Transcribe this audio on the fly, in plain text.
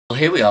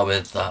here we are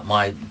with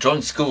my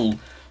drawing school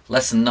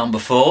lesson number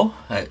 4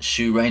 at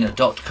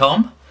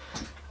shoorayner.com.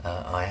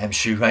 I am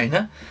Shoo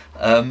Rayner,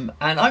 and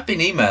I've been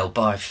emailed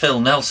by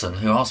Phil Nelson,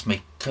 who asked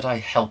me could I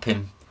help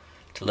him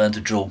to learn to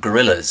draw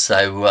gorillas.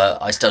 So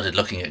I started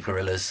looking at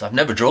gorillas. I've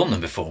never drawn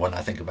them before when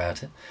I think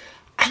about it,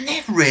 and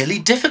they're really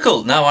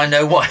difficult. Now I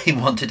know why he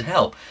wanted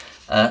help,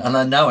 and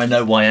I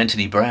know why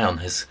Anthony Brown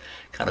has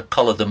kind of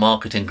collared the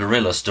market in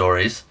gorilla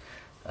stories.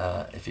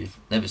 If you've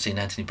never seen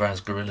Anthony Brown's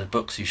gorilla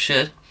books, you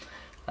should.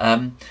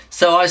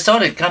 So I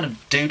started kind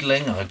of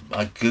doodling.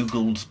 I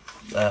googled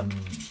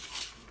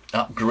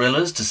up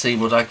gorillas to see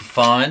what I could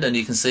find, and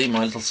you can see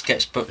my little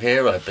sketchbook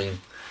here. I've been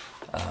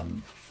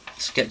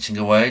sketching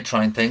away,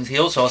 trying things. He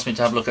also asked me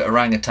to have a look at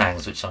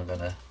orangutans, which I'm going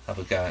to have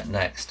a go at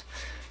next.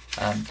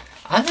 And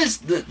there's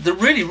the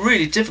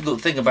really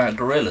difficult thing about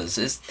gorillas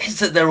is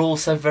that they're all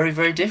so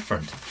very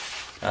different.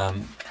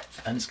 And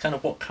it's kind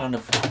of what kind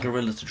of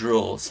gorilla to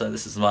draw. So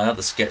this is my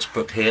other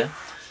sketchbook here.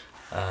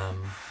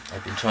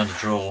 I've been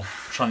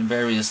trying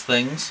various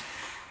things,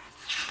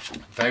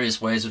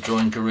 various ways of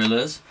drawing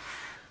gorillas.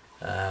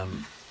 I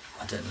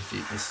don't know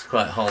if it's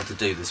quite hard to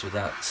do this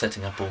without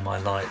setting up all my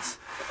lights.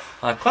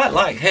 I quite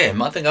like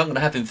him. I think I'm going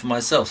to have him for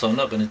myself, so I'm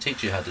not going to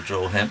teach you how to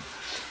draw him.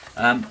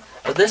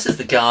 But this is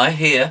the guy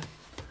here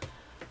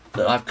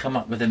that I've come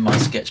up with in my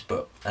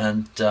sketchbook,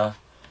 and so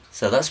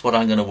that's what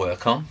I'm going to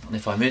work on. And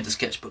if I move the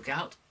sketchbook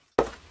out,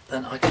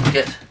 then I can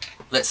get,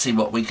 let's see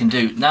what we can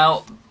do.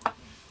 Now,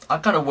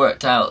 I've kind of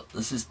worked out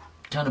this is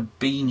kind of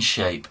bean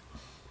shape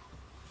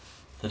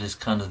that is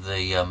kind of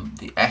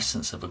the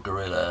essence of a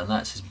gorilla, and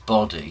that's his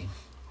body.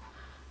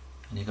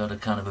 And you've got a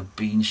kind of a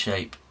bean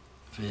shape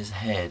for his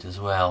head as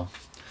well.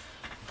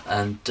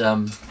 And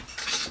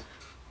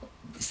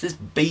it's this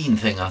bean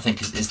thing, I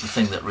think, is the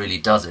thing that really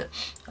does it.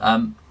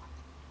 And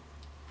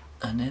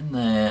in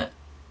there,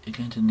 you're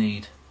going to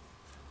need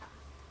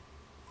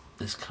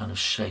this kind of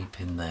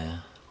shape in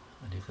there.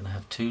 And you're going to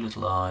have two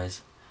little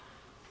eyes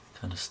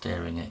kind of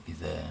staring at you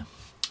there.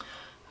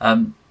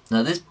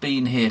 Now this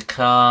bean here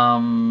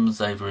comes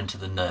over into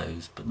the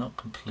nose, but not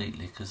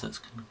completely, because that's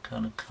going to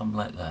kind of come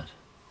like that.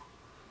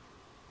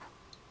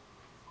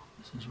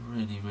 This is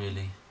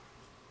really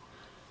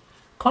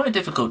quite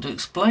difficult to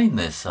explain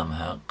this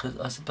somehow, because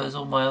I suppose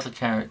all my other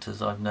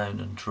characters I've known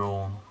and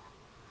drawn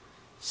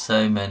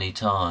so many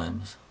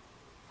times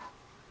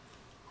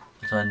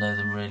that I know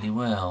them really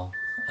well.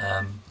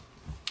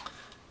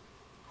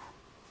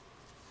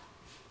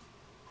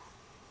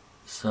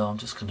 So I'm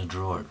just going to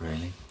draw it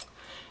really.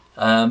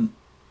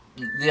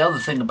 The other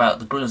thing about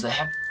the gorillas, they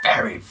have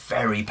very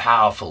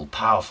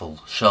powerful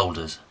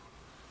shoulders.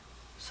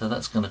 So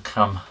that's going to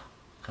come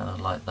kind of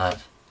like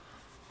that,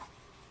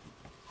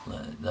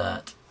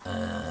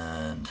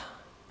 and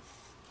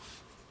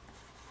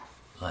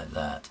like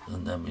that.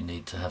 And then we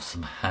need to have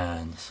some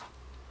hands.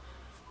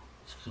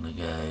 It's going to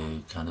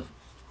go kind of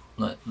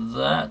like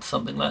that,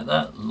 something like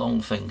that,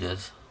 long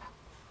fingers.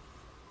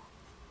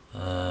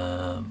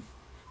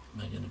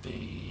 They're going to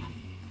be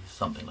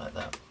something like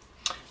that.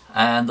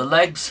 And the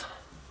legs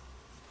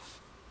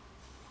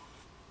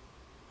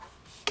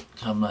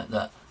come like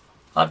that.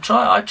 I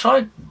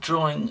tried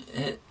drawing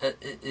it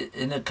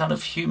in a kind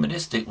of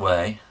humanistic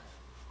way,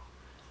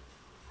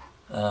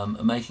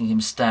 making him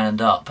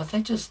stand up, but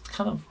they just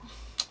kind of,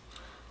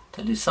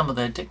 they lose some of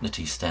their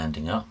dignity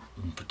standing up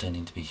and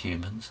pretending to be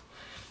humans.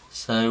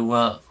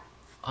 So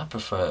I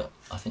prefer,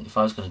 I think if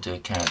I was going to do a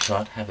character,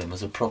 I'd have him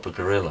as a proper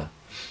gorilla.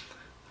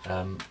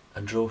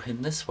 And draw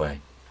him this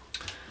way.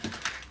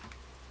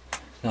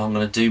 Now I'm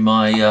going to do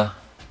my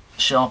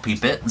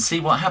Sharpie bit and see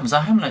what happens.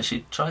 I haven't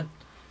actually tried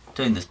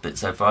doing this bit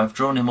so far. I've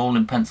drawn him all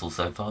in pencil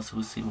so far, so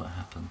we'll see what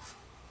happens.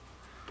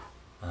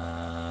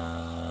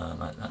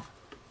 Like that.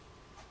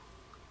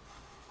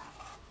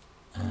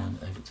 And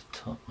over the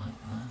top like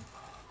that.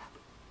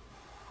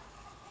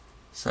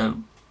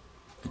 So,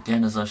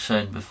 again, as I've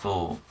shown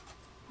before,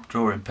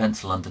 draw in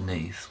pencil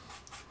underneath.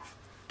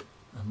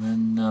 And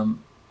then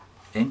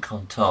ink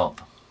on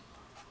top,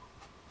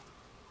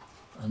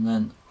 and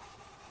then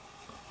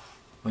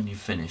when you've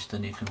finished,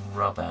 then you can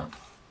rub out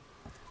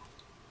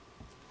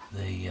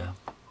the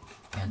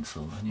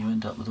pencil, and you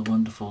end up with a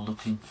wonderful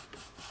looking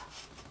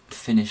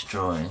finished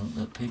drawing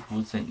that people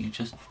would think you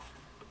just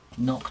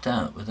knocked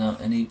out without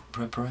any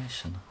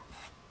preparation.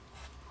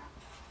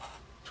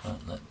 Try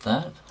it like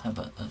that. How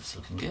about that's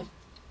looking good?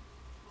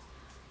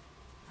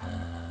 I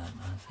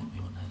think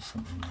we want to have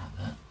something like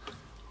that.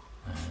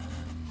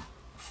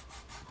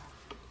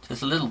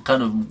 There's a little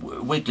kind of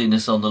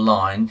wiggliness on the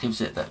line, gives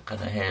it that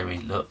kind of hairy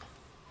look.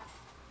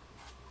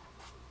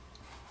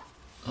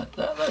 Like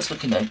that, that's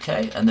looking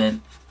okay. And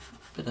then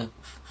bit of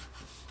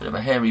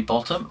a hairy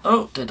bottom.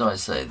 Oh, did I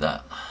say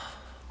that?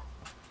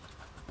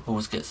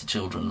 Always gets the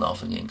children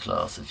laughing in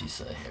class if you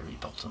say hairy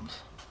bottoms.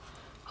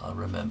 I'll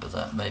remember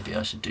that. Maybe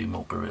I should do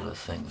more gorilla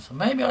things.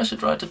 Maybe I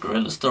should write a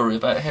gorilla story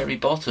about hairy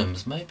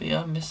bottoms. Maybe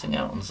I'm missing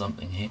out on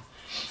something here.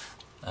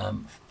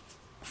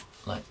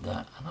 Like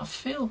that. And I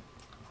feel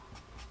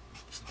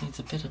this needs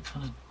a bit of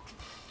kind of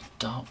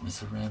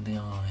darkness around the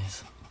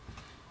eyes.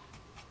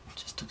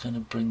 Just to kind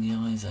of bring the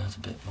eyes out a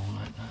bit more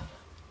like that.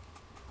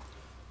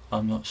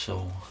 I'm not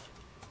sure.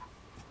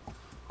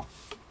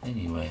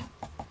 Anyway,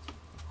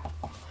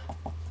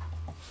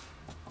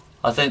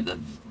 I think that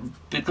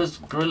because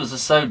gorillas are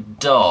so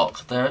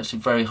dark, they're actually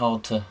very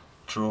hard to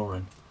draw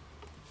in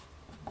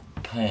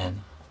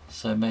pen.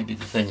 So maybe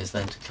the thing is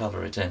then to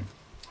colour it in.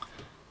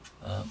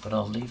 But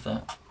I'll leave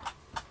that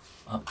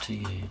up to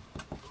you.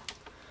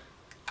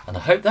 And I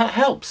hope that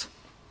helps.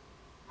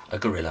 A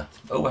gorilla.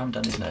 Oh, I haven't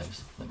done his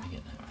nose. Let me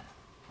get that right.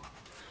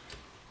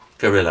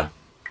 Gorilla.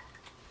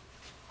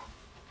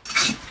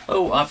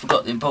 Oh, I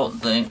forgot the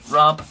important thing.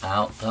 Rub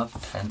out the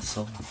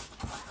pencil.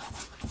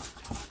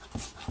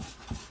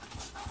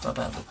 Rub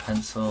out the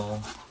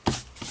pencil.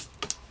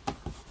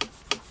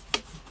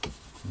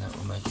 And that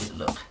will make it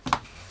look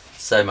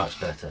so much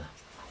better.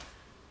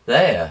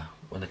 There,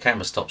 when the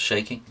camera stops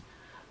shaking.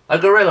 A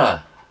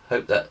gorilla.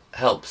 Hope that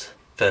helps,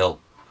 Phil.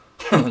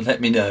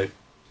 Let me know.